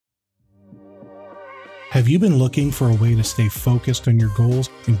Have you been looking for a way to stay focused on your goals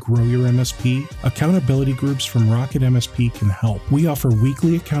and grow your MSP? Accountability groups from Rocket MSP can help. We offer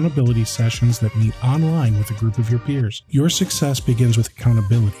weekly accountability sessions that meet online with a group of your peers. Your success begins with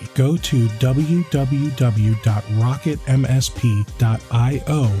accountability. Go to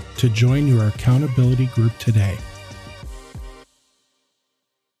www.rocketmsp.io to join your accountability group today.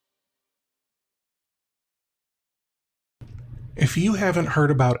 If you haven't heard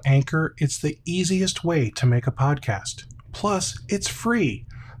about Anchor, it's the easiest way to make a podcast. Plus, it's free.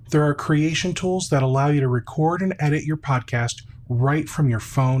 There are creation tools that allow you to record and edit your podcast right from your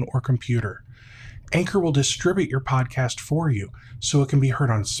phone or computer. Anchor will distribute your podcast for you, so it can be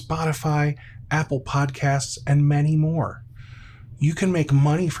heard on Spotify, Apple Podcasts, and many more. You can make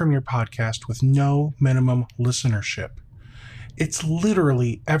money from your podcast with no minimum listenership. It's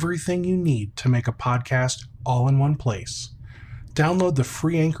literally everything you need to make a podcast all in one place. Download the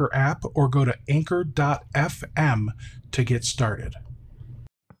free Anchor app or go to anchor.fm to get started.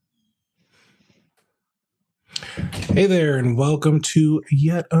 Hey there, and welcome to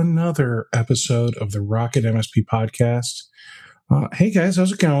yet another episode of the Rocket MSP podcast. Hey guys,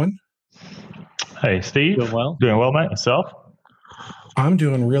 how's it going? Hey, Steve. Doing well. Doing well, mate. Yourself? I'm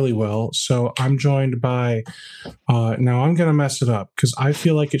doing really well. So I'm joined by, now I'm going to mess it up because I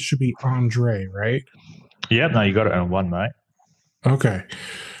feel like it should be Andre, right? Yeah, no, you got it in one, mate. Okay.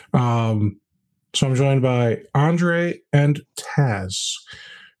 So I'm joined by Andre and Taz.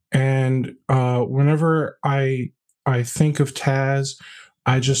 And whenever I think of Taz,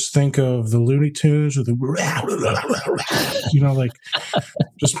 I just think of the Looney Tunes or the, like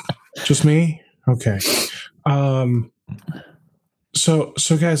just me. Okay. So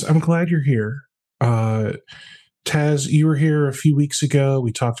guys, I'm glad you're here. Taz, you were here a few weeks ago.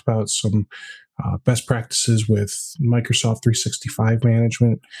 We talked about some best practices with Microsoft 365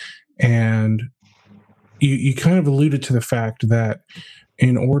 management. And you kind of alluded to the fact that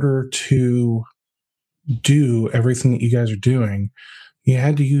in order to do everything that you guys are doing, you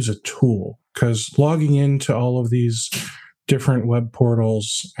had to use a tool, because logging into all of these different web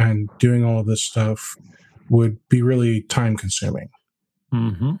portals and doing all of this stuff would be really time consuming.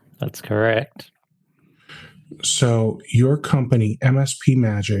 Mm-hmm. That's correct. So your company,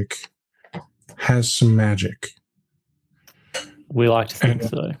 MSPMagic, has some magic. We like to think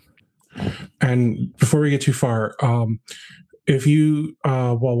so. And before we get too far, if you,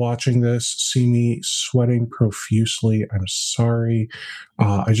 while watching this, see me sweating profusely, I'm sorry.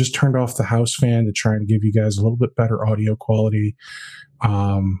 I just turned off the house fan to try and give you guys a little bit better audio quality.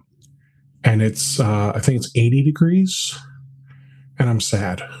 And it's, I think it's 80 degrees, and I'm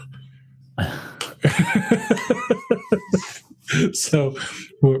sad. So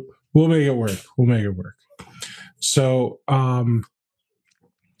we'll make it work. So,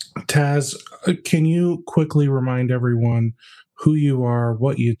 Taz, can you quickly remind everyone who you are,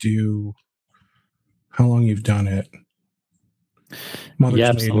 what you do, how long you've done it? Yeah,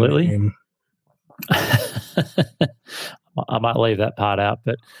 absolutely. I might leave that part out,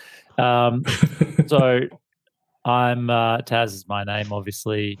 but so I'm Taz is my name,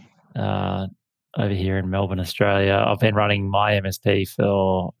 obviously, over here in Melbourne, Australia. I've been running my MSP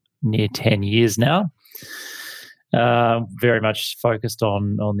for near 10 years now. Very much focused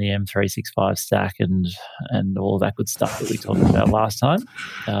on the M365 stack and all of that good stuff that we talked about last time.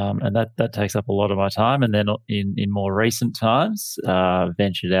 And that takes up a lot of my time. And then in more recent times,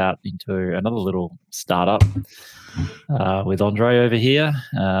 ventured out into another little startup with Andre over here.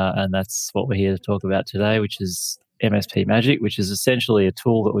 And that's what we're here to talk about today, which is MSPMagic, which is essentially a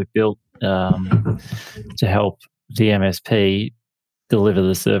tool that we've built to help the MSP deliver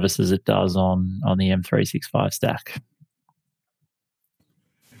the services it does on the M365 stack.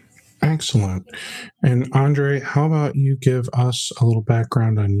 Excellent. And Andre, how about you give us a little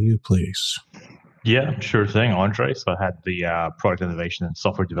background on you, please? Yeah, sure thing, Andre. So I had the product innovation and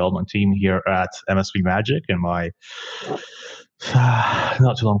software development team here at MSPMagic in my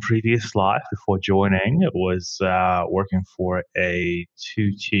not too long previous life. Before joining, it was working for a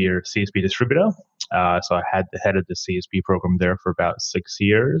two-tier CSP distributor. So I had the head of the CSP program there for about 6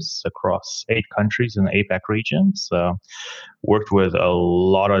 years across 8 countries in the APAC region. So worked with a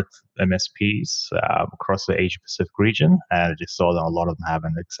lot of MSPs across the Asia Pacific region, and I just saw that a lot of them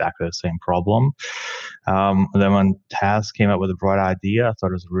having exactly the same problem. And then when Taz came up with a bright idea, I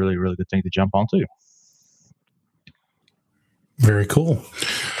thought it was a really, really good thing to jump onto. Very cool.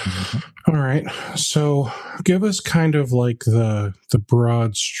 Mm-hmm. All right. So give us kind of like the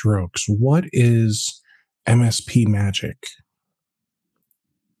broad strokes. What is MSPMagic?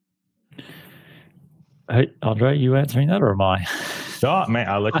 Hey, Andre, you answering that or am I? Oh, man,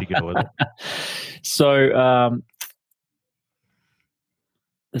 I'll let you go with it. So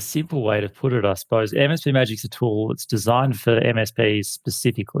the simple way to put it, I suppose, MSPMagic's a tool that's designed for MSPs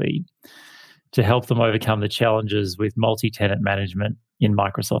specifically to help them overcome the challenges with multi-tenant management in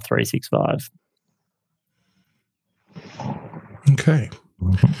Microsoft 365. Okay.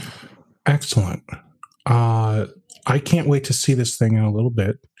 Excellent. I can't wait to see this thing in a little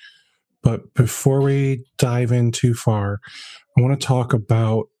bit. But before we dive in too far, I want to talk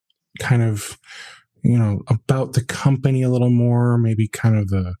about kind of, about the company a little more, maybe kind of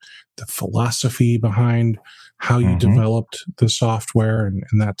the philosophy behind how you developed the software and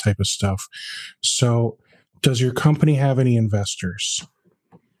that type of stuff. So does your company have any investors?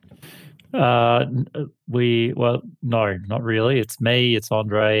 No, not really. It's me, it's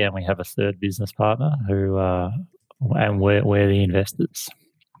Andre, and we have a third business partner who, and we're the investors.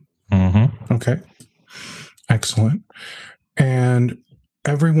 Okay. Excellent. And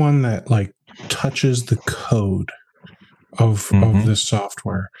everyone that touches the code of this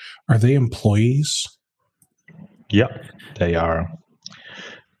software, are they employees? Yep, they are.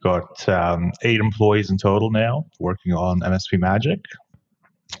 Got 8 employees in total now working on MSPMagic.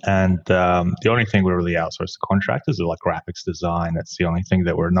 And the only thing we really outsource to contractors is graphics design. That's the only thing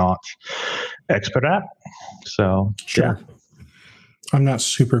that we're not expert at. So, sure. Yeah. I'm not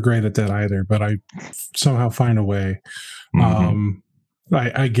super great at that either, but I somehow find a way.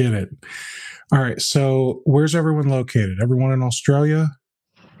 I get it. All right. So where's everyone located? Everyone in Australia?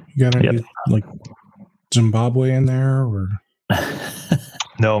 You got any Zimbabwe in there or?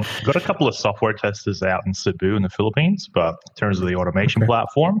 No, got a couple of software testers out in Cebu in the Philippines, but in terms of the automation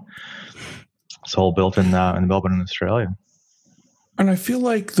platform, it's all built in Melbourne and Australia. And I feel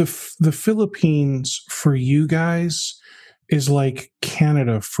like the Philippines for you guys is like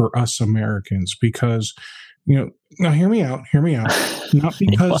Canada for us Americans because, now hear me out. Not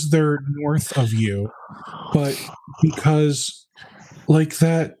because they're north of you, but because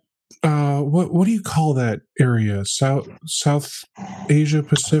that, what do you call that area? South Asia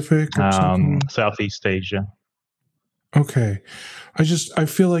Pacific or something? Southeast Asia. Okay. I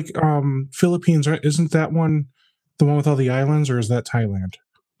feel like Philippines, isn't that one the one with all the islands, or is that Thailand?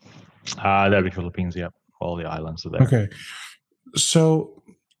 That'd be Philippines, yep. All the islands are there. Okay. So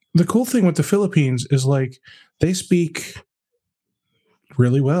the cool thing with the Philippines is they speak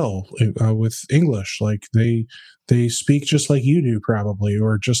really well with English. They speak just like you do probably,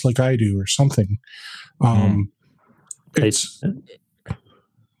 or just like I do or something. Go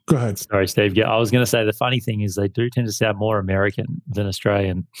ahead. Sorry, Steve. Yeah, I was going to say the funny thing is they do tend to sound more American than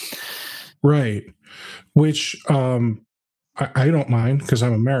Australian. Right. Which I don't mind because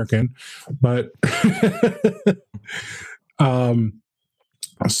I'm American, but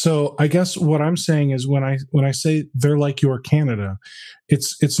so I guess what I'm saying is when I say they're like your Canada,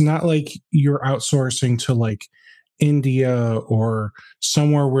 it's not like you're outsourcing to India or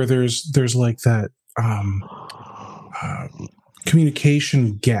somewhere where there's that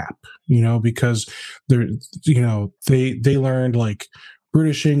communication gap, because they learned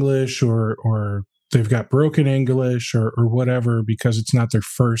British English or they've got broken English or whatever because it's not their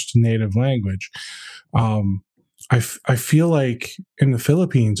first native language. I feel like in the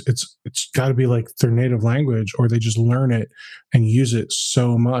Philippines, it's got to be their native language, or they just learn it and use it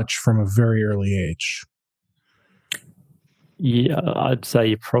so much from a very early age. Yeah, I'd say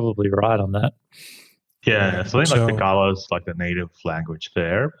you're probably right on that. Yeah, so I think Tagalog is the native language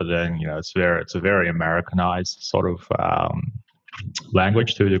there, but then it's a very Americanized sort of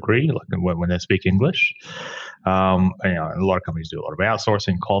language to a degree, when they speak English. And, a lot of companies do a lot of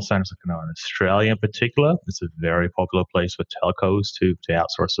outsourcing. Call centers, in Australia in particular, it's a very popular place for telcos to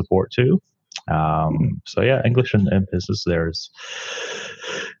outsource support to. So yeah, English and business there is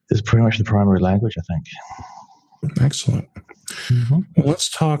pretty much the primary language, I think. Excellent. Well, let's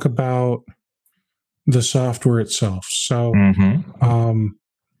talk about the software itself. So,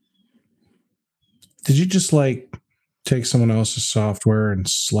 did you just take someone else's software and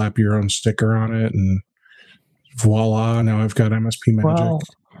slap your own sticker on it, and voila, now I've got MSPMagic? Well,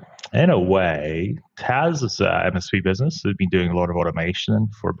 in a way, Taz's MSP business has been doing a lot of automation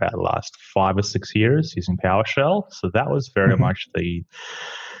for about the last 5 or 6 years using PowerShell. So that was very much the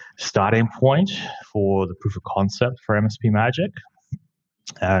starting point for the proof of concept for MSPMagic.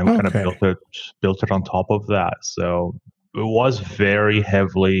 And we kind of built it on top of that. So it was very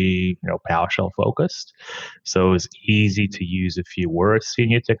heavily, PowerShell focused. So it was easy to use if you were a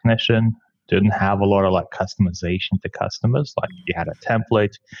senior technician. Didn't have a lot of customization to customers. You had a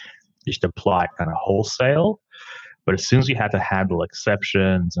template, you just apply it kind of wholesale. But as soon as you had to handle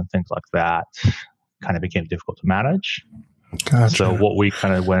exceptions and things like that, kind of became difficult to manage. Gotcha. So what we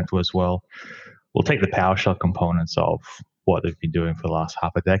kind of went was, we'll take the PowerShell components of what they've been doing for the last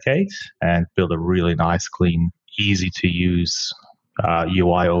half a decade and build a really nice, clean, easy to use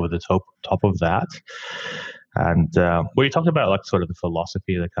UI over the top of that. And we talked about like sort of the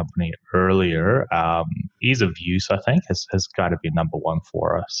philosophy of the company earlier. Ease of use, I think, has got to be number one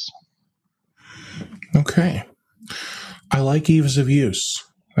for us. Okay. I like ease of use.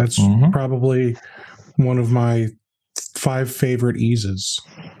 That's probably one of my 5 favorite eases.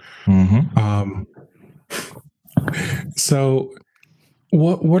 So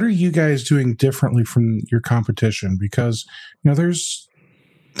what are you guys doing differently from your competition? Because,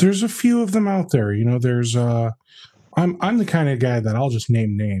 there's a few of them out there. There's I'm the kind of guy that I'll just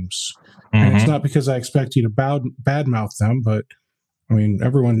name names. And it's not because I expect you to badmouth them, but I mean,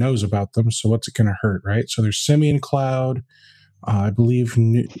 everyone knows about them, so what's it going to hurt, right? So there's Simian Cloud. I believe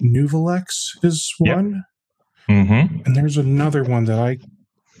Nuvalex is one. And there's another one that I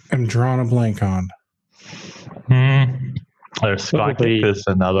am drawing a blank on. There's Skykick is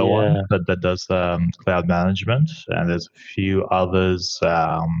another one that does cloud management, and there's a few others.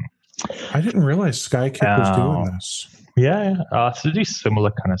 I didn't realize Skykick was doing this. So they do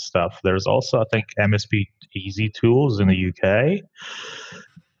similar kind of stuff. There's also, I think, MSP Easy Tools in the UK,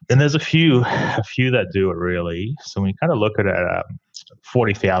 and there's a few that do it really. So when you kind of look at a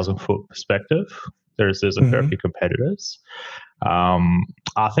 40,000 foot perspective, there's a fair few competitors.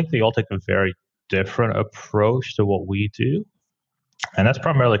 I think they all take a very different approach to what we do, and that's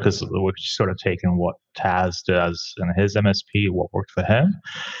primarily because we're sort of taking what Taz does in his MSP, what worked for him,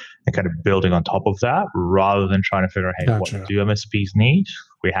 and kind of building on top of that, rather than trying to figure out, hey, what do MSPs need?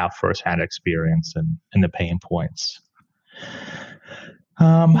 We have firsthand experience in the pain points.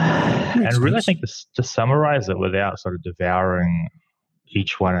 And really, I think to summarize it without sort of devouring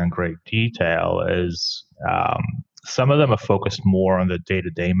each one in great detail is some of them are focused more on the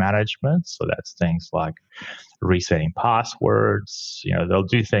day-to-day management. So that's things like resetting passwords. They'll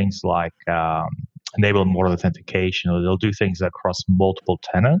do things like enable more authentication, or they'll do things across multiple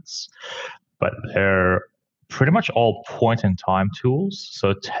tenants, but they're pretty much all point-in-time tools.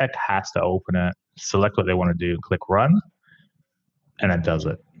 So tech has to open it, select what they want to do, and click run, and it does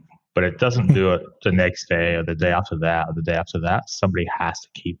it. But it doesn't do it the next day or the day after that or the day after that. Somebody has to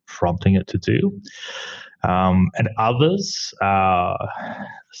keep prompting it to do. And others,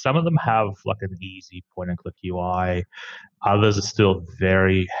 some of them have like an easy point-and-click UI. Others are still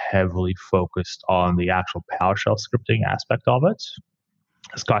very heavily focused on the actual PowerShell scripting aspect of it.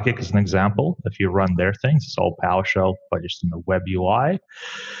 Skykick is an example. If you run their things, it's all PowerShell, but just in the web UI.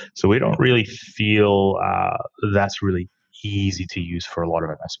 So we don't really feel that's really easy to use for a lot of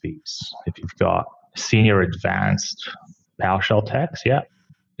MSPs. If you've got senior advanced PowerShell techs,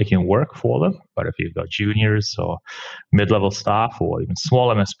 it can work for them. But if you've got juniors or mid-level staff or even small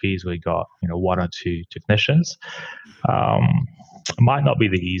MSPs where you got 1 or 2 technicians, it might not be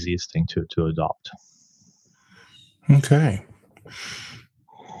the easiest thing to adopt. Okay.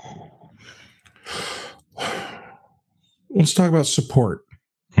 Let's talk about support,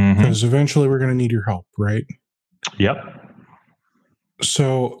 because eventually we're going to need your help, right? Yep.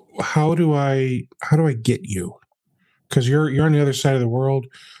 So how do I get you? Because you're on the other side of the world.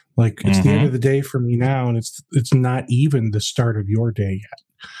 Like, it's the end of the day for me now, and it's not even the start of your day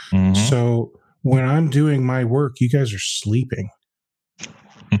yet. So when I'm doing my work, you guys are sleeping.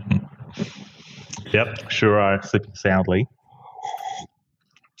 Yep, sure are sleeping soundly.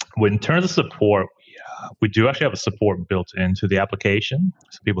 In terms of support, we do actually have a support built into the application,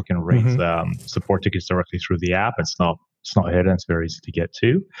 so people can raise support tickets directly through the app. It's not hidden. It's very easy to get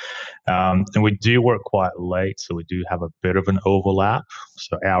to. And we do work quite late, so we do have a bit of an overlap.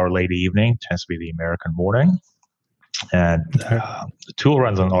 So our late evening tends to be the American morning. And the tool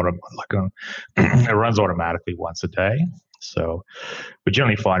runs it runs automatically once a day. So we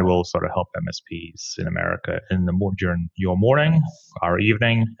generally find we'll sort of help MSPs in America during your morning, our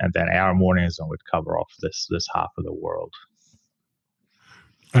evening, and then our morning is when we'd cover off this half of the world.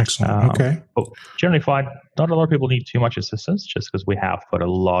 Excellent. Okay. But generally find not a lot of people need too much assistance, just because we have put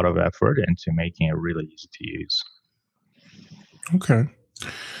a lot of effort into making it really easy to use. Okay.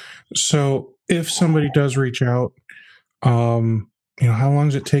 So if somebody does reach out, how long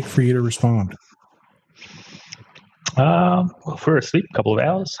does it take for you to respond? Well, if we're asleep, a couple of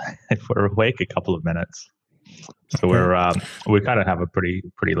hours. If we're awake, a couple of minutes. So we kind of have a pretty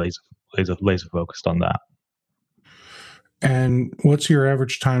laser focused on that. And what's your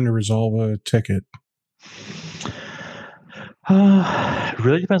average time to resolve a ticket? It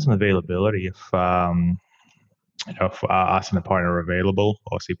really depends on availability. if us and the partner are available.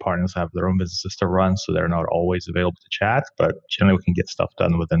 Obviously, partners have their own businesses to run, so they're not always available to chat. But generally, we can get stuff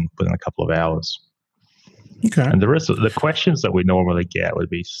done within a couple of hours. Okay. And the questions that we normally get would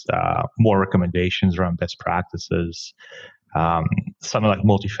be more recommendations around best practices. Something like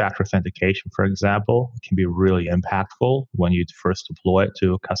multi-factor authentication, for example, can be really impactful when you first deploy it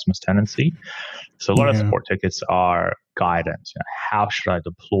to a customer's tenancy. So a lot of support tickets are guidance. How should I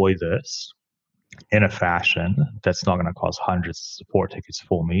deploy this in a fashion that's not going to cause hundreds of support tickets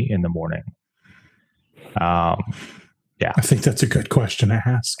for me in the morning? Yeah, I think that's a good question to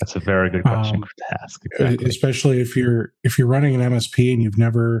ask. That's a very good question to ask. Exactly. Especially if you're running an MSP and you've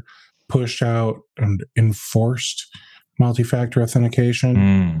never pushed out and enforced multi-factor authentication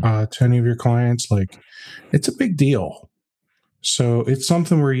to any of your clients. Like, it's a big deal. So it's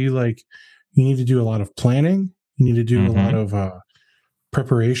something where you need to do a lot of planning. You need to do a lot of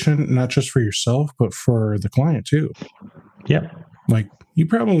preparation, not just for yourself, but for the client too. Yeah. Like, you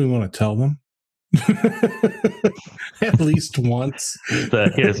probably want to tell them at least once.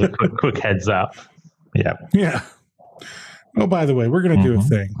 Here's a quick heads up. Yeah. Yeah. Oh, by the way, we're going to do a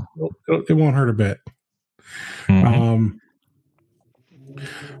thing. It won't hurt a bit. All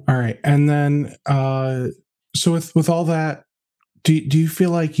right. And then, so with all that, do you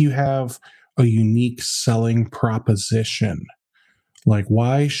feel like you have a unique selling proposition? Like,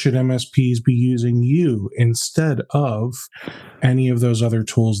 why should MSPs be using you instead of any of those other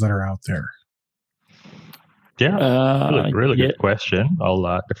tools that are out there? Yeah, really good question.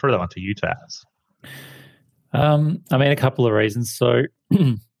 I'll defer that one to you, Taz. A couple of reasons. So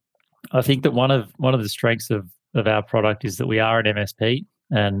I think that one of the strengths of our product is that we are an MSP,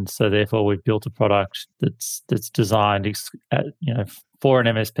 and so therefore we've built a product that's designed for an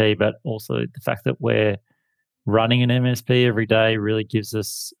MSP, but also the fact that we're running an MSP every day really gives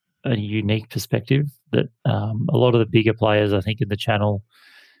us a unique perspective that a lot of the bigger players, I think, in the channel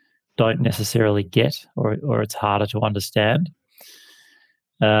don't necessarily get, or it's harder to understand.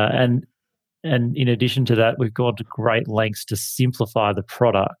 And in addition to that, we've gone to great lengths to simplify the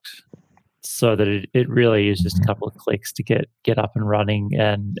product so that it really is just a couple of clicks to get up and running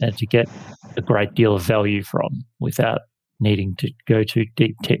and to get a great deal of value from without needing to go too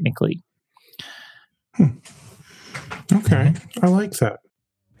deep technically. Okay, I like that.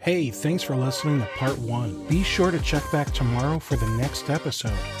 Hey, thanks for listening to part 1. Be sure to check back tomorrow for the next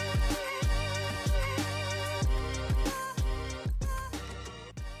episode.